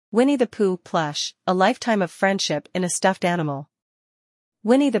Winnie the Pooh Plush, a lifetime of friendship in a stuffed animal.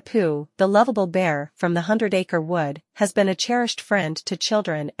 Winnie the Pooh, the lovable bear from the 100-acre wood, has been a cherished friend to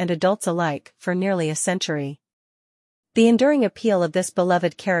children and adults alike for nearly a century. The enduring appeal of this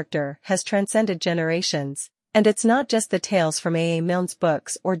beloved character has transcended generations, and it's not just the tales from A. Milne's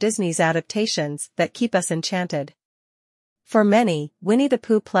books or Disney's adaptations that keep us enchanted. For many, Winnie the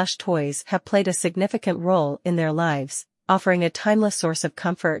Pooh plush toys have played a significant role in their lives, offering a timeless source of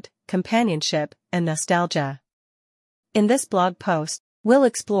comfort, companionship, and nostalgia. In this blog post, we'll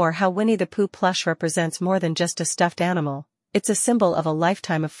explore how Winnie the Pooh plush represents more than just a stuffed animal. It's a symbol of a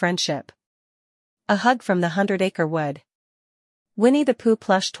lifetime of friendship. A hug from the 100-acre wood. Winnie the Pooh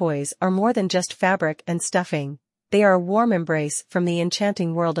plush toys are more than just fabric and stuffing. They are a warm embrace from the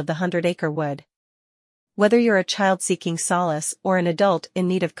enchanting world of the 100-acre wood. Whether you're a child seeking solace or an adult in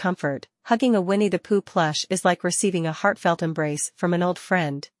need of comfort, hugging a Winnie the Pooh plush is like receiving a heartfelt embrace from an old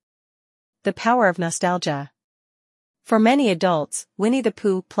friend. The power of nostalgia. For many adults, Winnie the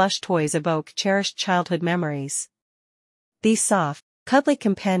Pooh plush toys evoke cherished childhood memories. These soft, cuddly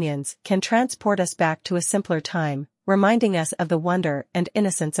companions can transport us back to a simpler time, reminding us of the wonder and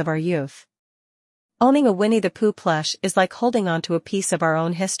innocence of our youth. Owning a Winnie the Pooh plush is like holding on to a piece of our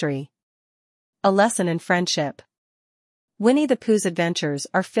own history. A lesson in friendship. Winnie the Pooh's adventures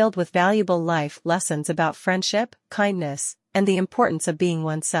are filled with valuable life lessons about friendship, kindness, and the importance of being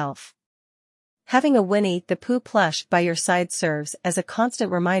oneself. Having a Winnie the Pooh plush by your side serves as a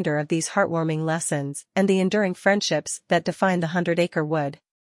constant reminder of these heartwarming lessons and the enduring friendships that define the 100-acre wood.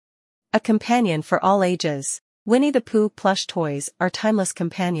 A companion for all ages, Winnie the Pooh plush toys are timeless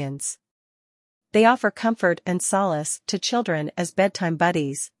companions. They offer comfort and solace to children as bedtime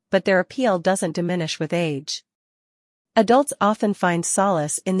buddies, but their appeal doesn't diminish with age. Adults often find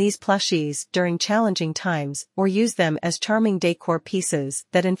solace in these plushies during challenging times or use them as charming decor pieces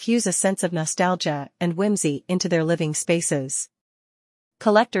that infuse a sense of nostalgia and whimsy into their living spaces.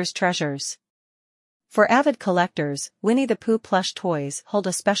 Collector's treasures. For avid collectors, Winnie the Pooh plush toys hold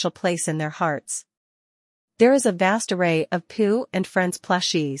a special place in their hearts. There is a vast array of Pooh and Friends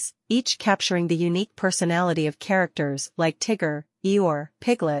plushies, each capturing the unique personality of characters like Tigger, Eeyore,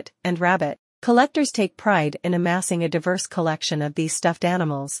 Piglet, and Rabbit. Collectors take pride in amassing a diverse collection of these stuffed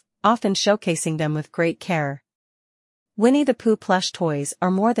animals, often showcasing them with great care. Winnie the Pooh plush toys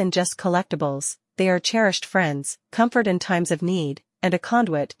are more than just collectibles, they are cherished friends, comfort in times of need, and a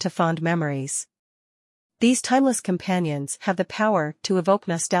conduit to fond memories. These timeless companions have the power to evoke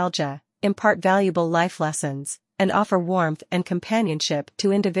nostalgia, impart valuable life lessons, and offer warmth and companionship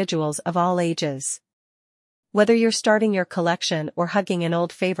to individuals of all ages. Whether you're starting your collection or hugging an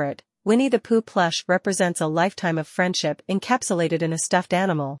old favorite, Winnie the Pooh plush represents a lifetime of friendship encapsulated in a stuffed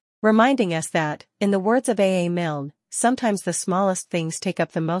animal, reminding us that, in the words of A. Milne, sometimes the smallest things take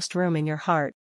up the most room in your heart.